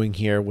they're doing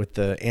here with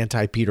the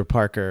anti Peter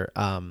Parker.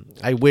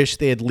 I wish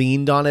they had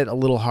leaned on it a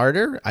little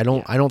harder. I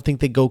don't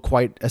think they go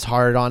quite as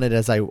hard on it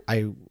as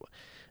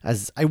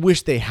I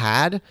wish they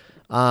had.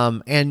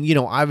 And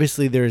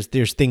obviously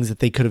there's things that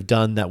they could have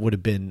done that would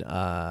have been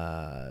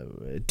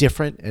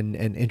different and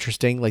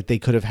interesting. Like they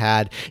could have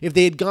had, if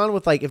they had gone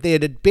with if they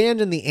had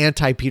abandoned the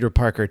anti Peter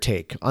Parker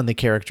take on the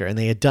character and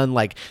they had done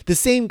like the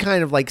same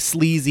kind of like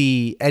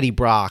sleazy Eddie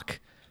Brock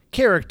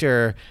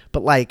character,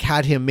 but like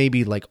had him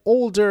maybe like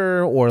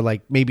older or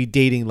like maybe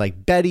dating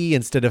like Betty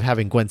instead of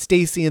having Gwen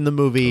Stacy in the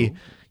movie.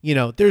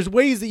 There's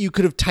ways that you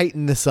could have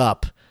tightened this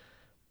up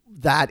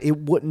that it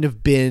wouldn't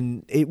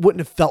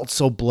have felt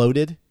so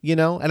bloated,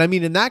 And I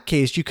mean, in that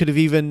case, you could have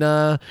even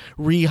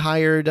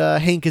rehired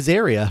Hank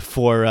Azaria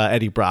for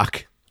Eddie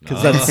Brock.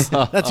 Because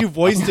that's who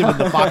voiced him in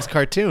the Fox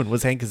cartoon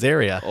was Hank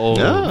Azaria.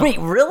 Oh. Wait,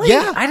 really?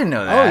 Yeah. I didn't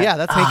know that. Oh, yeah,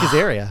 that's Hank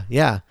Azaria.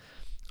 Yeah.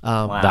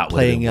 That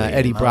playing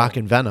Eddie Brock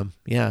and Venom.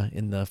 Yeah,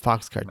 in the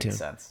Fox cartoon. Makes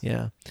sense.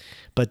 Yeah.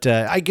 But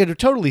I could have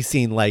totally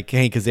seen like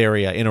Hank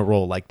Azaria in a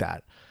role like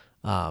that.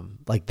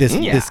 Like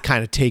this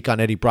kind of take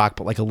on Eddie Brock,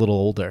 but like a little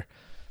older.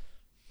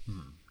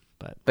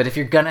 But if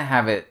you're gonna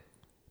have it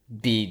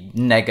be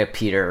nega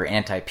Peter or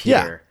anti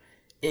Peter,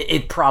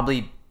 it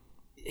probably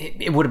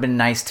would have been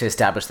nice to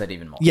establish that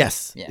even more.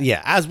 Yes,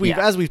 yeah. As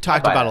we've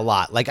talked about a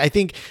lot. Like I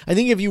think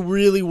if you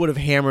really would have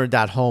hammered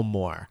that home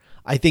more,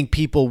 I think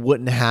people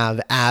wouldn't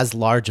have as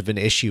large of an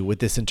issue with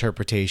this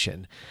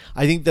interpretation.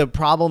 I think the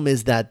problem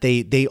is that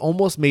they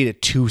almost made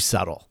it too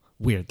subtle.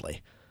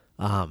 Weirdly.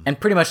 And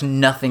pretty much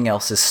nothing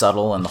else is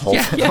subtle in the whole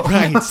film.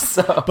 Right.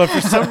 So, But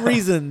for some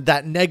reason,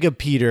 that Nega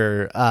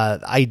Peter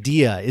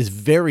idea is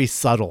very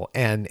subtle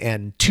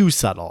and too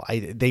subtle.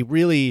 They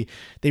really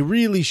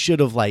should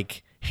have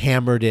like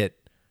hammered it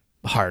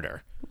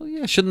harder. Well,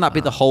 yeah, shouldn't that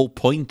be the whole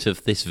point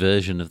of this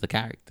version of the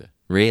character?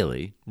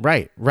 Really?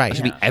 Right. That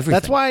should be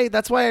everything.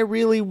 That's why I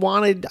really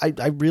wanted.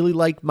 I really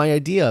liked my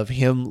idea of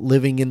him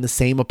living in the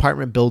same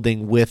apartment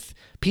building with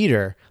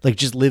Peter, like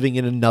just living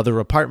in another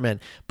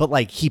apartment, but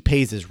like he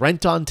pays his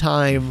rent on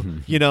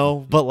time, you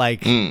know. But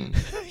like,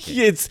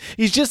 he's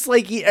just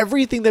like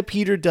everything that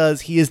Peter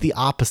does, he is the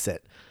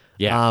opposite.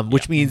 Yeah.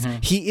 Which means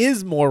he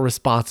is more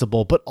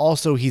responsible, but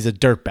also he's a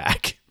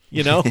dirtbag.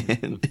 You know,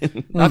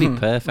 That'd be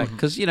perfect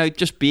because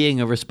just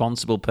being a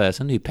responsible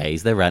person who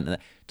pays their rent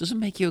doesn't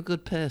make you a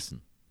good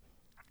person.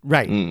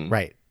 right,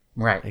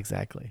 right.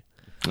 exactly.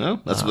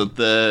 Well, that's what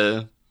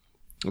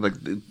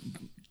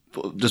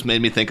just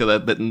made me think of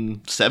that bit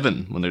in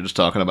 7 when they're just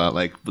talking about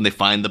like when they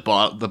find the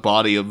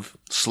body of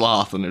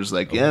Sloth and they're just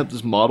like, yeah,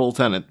 this model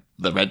tenant.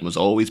 The rent was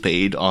always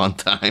paid on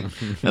time.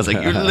 I was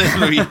like, you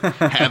literally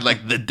had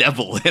like the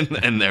devil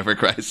in there for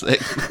Christ's sake.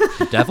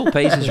 The devil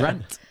pays his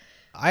rent.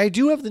 I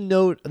do have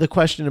the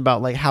question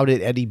about like how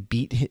did Eddie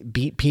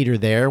beat Peter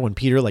there when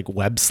Peter like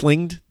web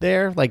slinged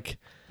there? Like,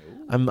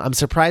 I'm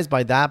surprised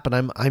by that, but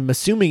I'm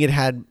assuming it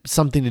had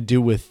something to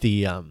do with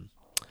the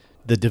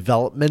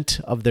development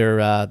of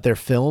their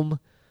film.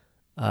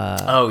 Is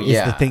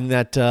the thing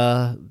that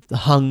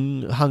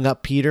hung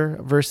up Peter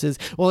versus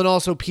and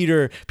also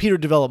Peter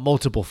developed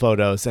multiple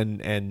photos and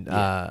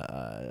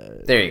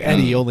There you go.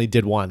 Eddie only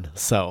did one,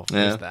 so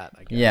there's that.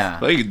 I guess. Yeah.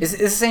 Well, you could- Is it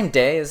the same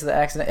day as the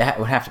accident? It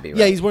would have to be, right?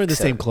 Yeah, he's wearing the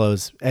So- same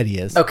clothes. Eddie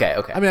is. Okay.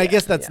 I mean, I Yeah,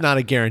 guess that's yeah. not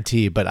a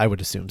guarantee, but I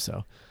would assume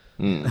so.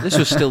 This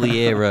was still the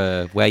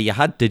era where you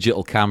had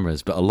digital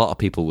cameras, but a lot of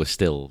people were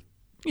still,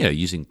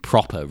 using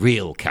proper,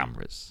 real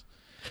cameras.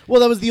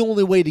 Well, that was the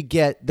only way to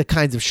get the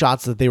kinds of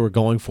shots that they were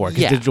going for,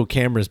 because Yeah. digital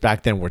cameras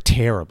back then were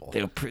terrible.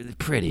 They were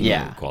pretty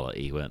Yeah. low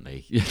quality, weren't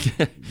they?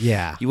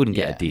 Yeah. You wouldn't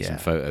get Yeah. a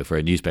decent photo for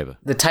a newspaper.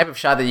 The type of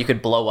shot that you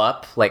could blow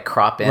up, like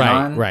crop in Right,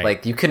 on, right.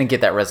 like you couldn't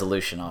get that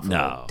resolution off No.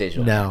 of a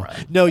digital No,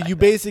 camera. no, you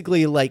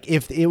basically like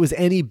if it was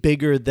any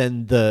bigger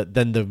than the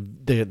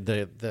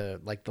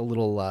like the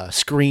little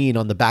screen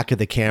on the back of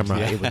the camera,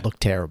 it would look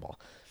terrible.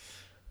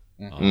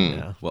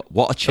 Yeah.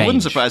 What a It change.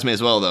 wouldn't surprise me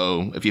as well,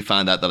 though, if you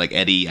found out that like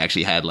Eddie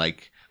actually had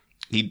like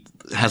he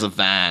has a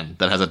van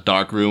that has a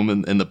dark room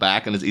in the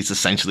back, and he's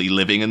essentially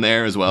living in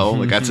there as well.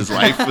 Like that's his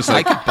life. It's I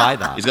like could buy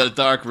that. he's got a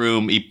dark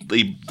room. He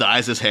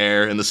dyes his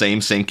hair in the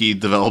same sink he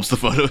develops the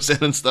photos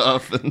in and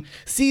stuff. And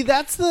See,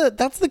 that's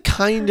the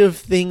kind of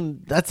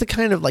thing. That's the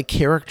kind of like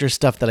character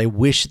stuff that I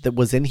wish that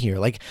was in here.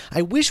 Like,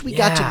 I wish we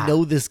got Yeah. to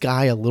know this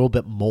guy a little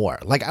bit more.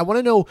 Like, I want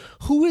to know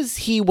who is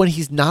he when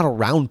he's not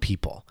around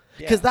people.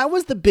 Because that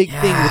was the big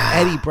thing with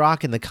Eddie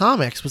Brock in the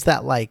comics, was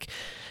that like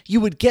you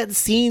would get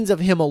scenes of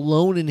him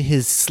alone in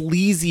his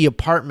sleazy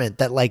apartment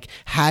that like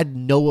had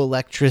no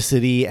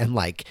electricity and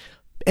like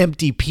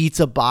empty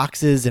pizza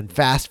boxes and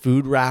fast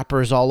food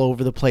wrappers all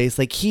over the place.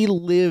 Like he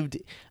lived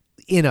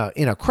in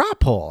a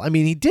crap hole. I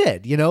mean, he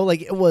did,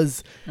 like it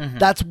was,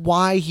 that's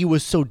why he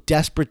was so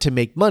desperate to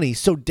make money,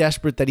 so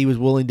desperate that he was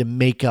willing to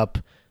make up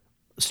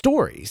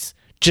stories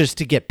just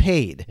to get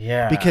paid.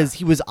 Yeah. Because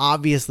he was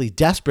obviously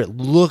desperate.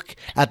 Look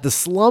at the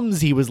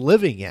slums he was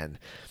living in,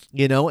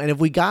 and if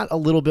we got a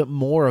little bit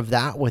more of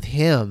that with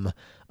him,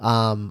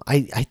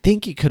 I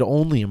think it could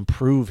only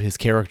improve his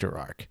character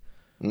arc.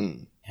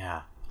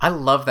 Yeah. I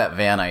love that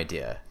van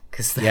idea.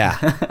 Cause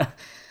Yeah.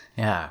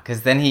 yeah.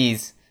 Cause then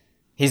he's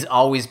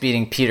always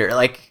beating Peter.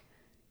 Like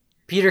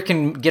Peter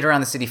can get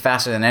around the city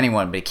faster than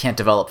anyone, but he can't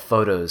develop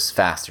photos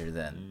faster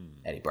than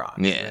Eddie Brock.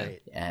 yeah,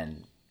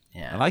 And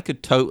yeah. And I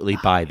could totally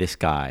buy this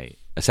guy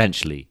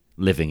essentially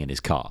living in his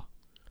car.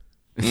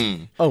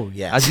 Oh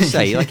yeah. As you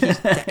say, like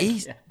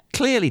he's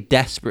clearly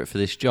desperate for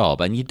this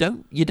job, and you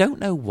don't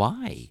know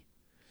why.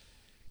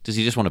 Does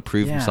he just want to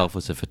prove Yeah. himself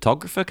as a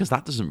photographer? Because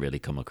that doesn't really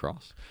come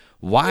across.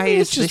 Why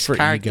It's is just this for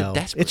character ego.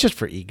 desperate? It's just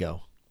for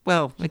ego.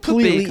 well, it could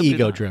be, Completely it could be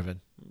ego that.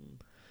 driven.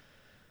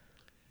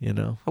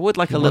 I would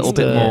like a wants little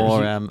bit to-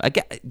 more.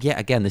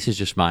 Again, this is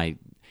just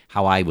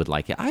how I would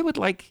like it. I would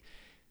like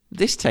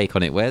this take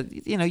on it, where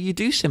you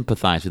do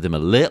sympathise with him a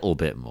little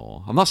bit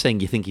more. I'm not saying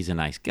you think he's a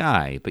nice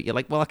guy, but you're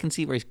like, well, I can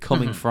see where he's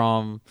coming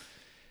from.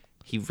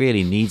 He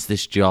really needs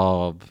this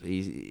job.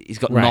 He's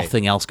got Right.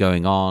 nothing else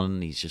going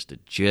on. He's just a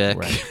jerk.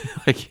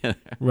 Right.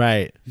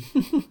 Right.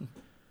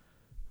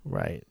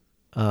 Right.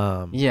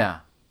 Yeah.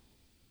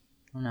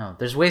 I don't know.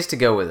 There's ways to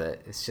go with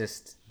it. It's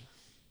just,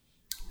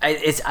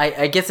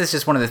 I guess it's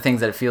just one of the things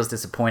that it feels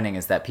disappointing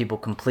is that people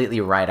completely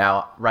write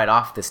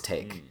off this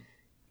take,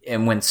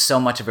 and when so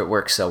much of it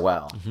works so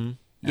well,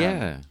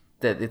 Yeah.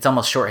 that it's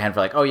almost shorthand for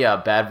like, oh yeah, a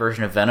bad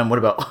version of Venom. What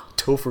about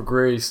Topher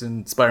Grace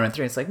and Spider-Man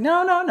 3? It's like,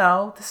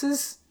 no. This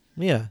is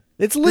Yeah.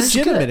 It's This is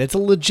legitimate. good. It's a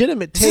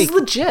legitimate This is take.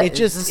 legit. It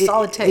just It's a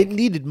solid it take.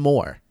 needed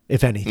more,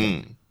 if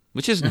anything.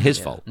 Which isn't his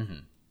fault.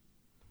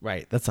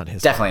 Right. That's not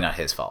his fault. definitely not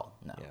his fault.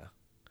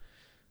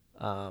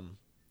 No.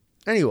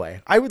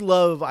 Anyway, I would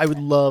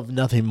love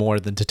nothing more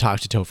than to talk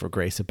to Topher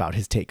Grace about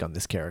his take on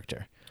this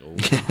character.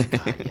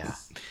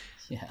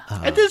 Yeah.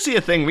 I did see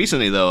a thing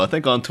recently, though. I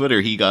think on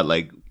Twitter he got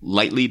like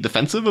lightly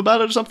defensive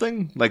about it or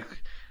something. Like,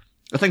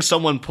 I think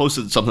someone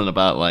posted something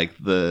about like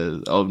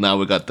now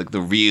we got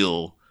the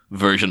real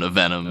version of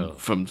Venom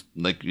from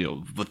like, you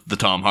know, the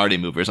Tom Hardy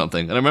movie or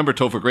something. And I remember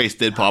Topher Grace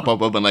did pop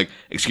up and like,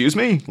 excuse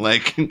me,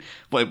 like,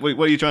 what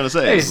are you trying to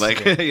say?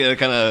 Like, yeah,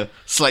 kind of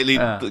slightly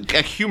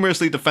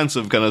humorously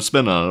defensive kind of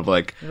spin on it,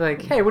 like,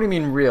 hey, what do you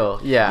mean real?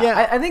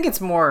 Yeah. I think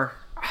it's more.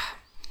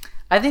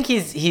 I think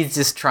he's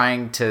just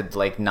trying to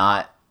like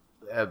not.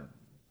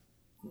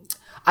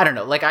 I don't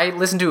know. Like, I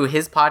listen to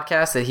his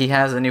podcast that he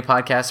has, a new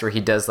podcast where he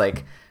does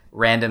like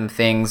random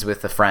things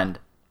with a friend,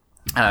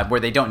 where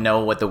they don't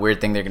know what the weird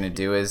thing they're going to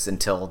do is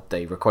until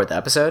they record the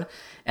episode,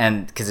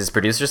 and because his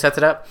producer sets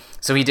it up.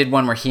 So he did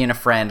one where he and a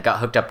friend got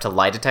hooked up to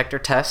lie detector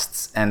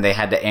tests, and they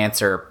had to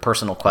answer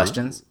personal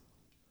questions.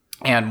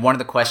 And one of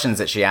the questions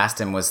that she asked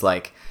him was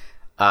like,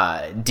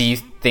 do you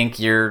think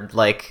your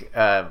like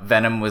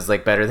Venom was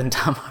like better than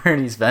Tom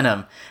Hardy's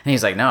Venom? And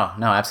he's like, no,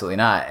 absolutely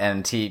not.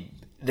 And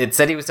it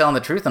said he was telling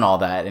the truth and all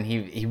that, and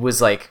he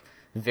was like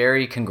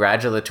very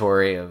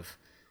congratulatory of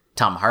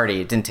Tom Hardy.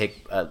 It didn't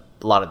take a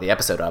lot of the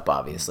episode up,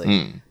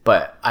 obviously,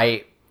 but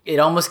it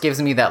almost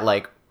gives me that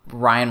like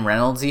Ryan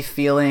Reynolds-y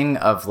feeling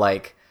of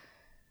like,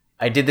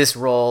 I did this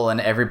role and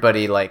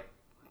everybody like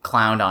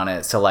clowned on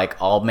it, so like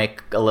I'll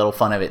make a little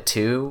fun of it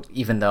too,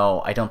 even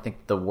though I don't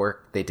think the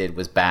work they did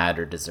was bad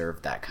or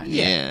deserved that kind of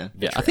Yeah,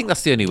 I think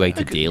that's the only way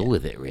to deal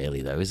with it,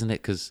 really, though, isn't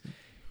it? Because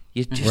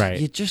you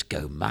just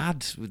go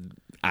mad with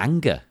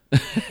anger.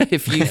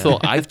 If you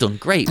thought I've done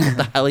great, what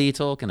the hell are you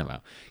talking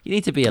about? You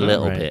need to be a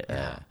little bit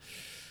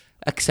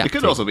accepting. It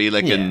could also be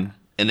like in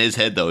his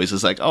head though, he's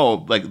just like,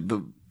 oh, like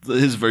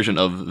his version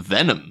of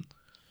Venom,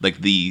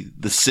 like the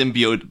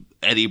symbiote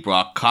Eddie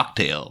Brock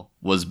cocktail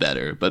was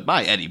better, but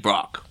my Eddie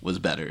Brock was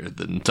better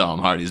than Tom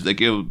Hardy's. Like,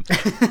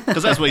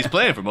 because that's what he's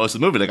playing for most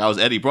of the movie. Like, I was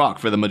Eddie Brock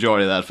for the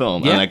majority of that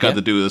film, and I got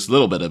to do this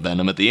little bit of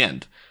Venom at the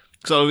end.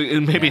 So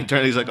maybe in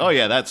turn he's like, oh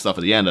yeah, that stuff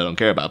at the end I don't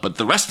care about, but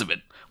the rest of it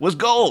was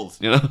gold,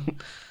 you know?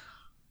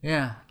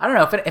 Yeah, I don't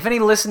know if any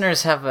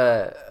listeners have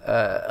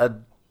a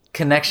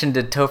connection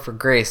to Topher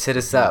Grace, hit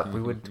us up.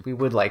 We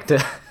would like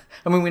to.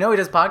 I mean, we know he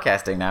does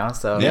podcasting now,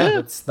 so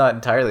it's not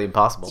entirely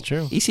impossible. It's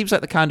true. He seems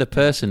like the kind of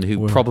person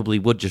who probably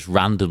would just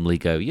randomly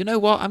go, you know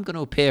what, I'm going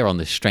to appear on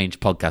this strange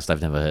podcast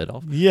I've never heard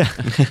of. Yeah.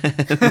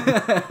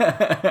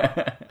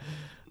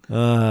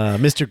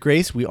 Mr.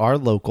 Grace, we are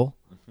local.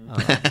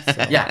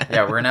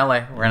 Yeah, we're in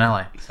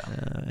LA. So.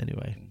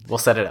 Anyway, we'll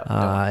set it up.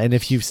 And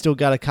if you've still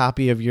got a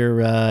copy of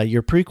your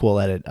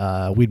prequel edit,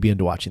 we'd be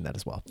into watching that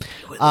as well.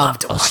 We'd love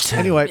to watch that.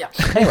 Anyway. Yeah.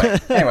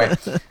 Anyway.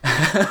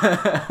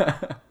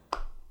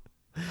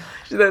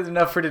 That's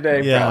enough for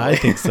today. Yeah, probably. I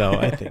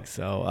think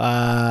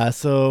so.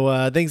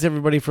 So thanks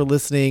everybody for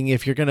listening.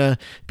 If you're gonna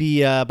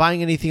be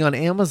buying anything on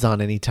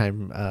Amazon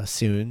anytime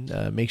soon,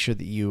 make sure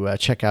that you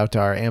check out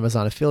our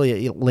Amazon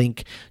affiliate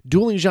link,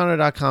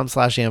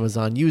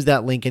 duelinggenre.com/Amazon. Use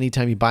that link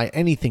anytime you buy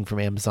anything from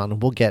Amazon,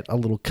 and we'll get a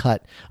little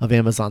cut of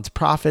Amazon's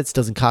profits.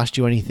 Doesn't cost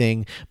you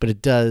anything, but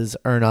it does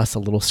earn us a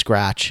little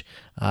scratch.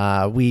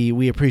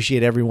 We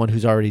appreciate everyone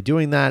who's already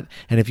doing that.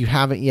 And if you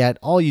haven't yet,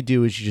 all you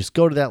do is you just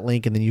go to that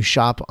link and then you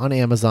shop on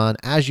Amazon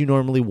as you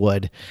normally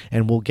would,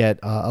 and we'll get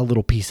a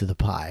little piece of the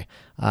pie.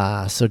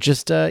 So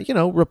just,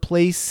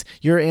 replace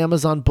your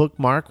Amazon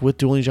bookmark with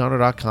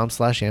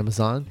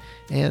duelinggenre.com/Amazon.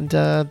 And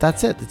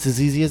that's it. It's as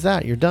easy as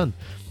that. You're done.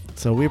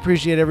 So we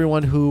appreciate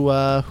everyone who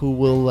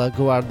will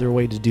go out of their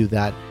way to do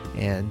that.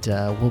 And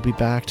we'll be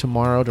back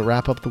tomorrow to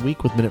wrap up the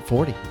week with Minute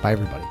 40. Bye,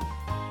 everybody.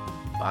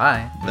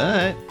 Bye.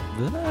 Bye.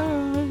 Bye.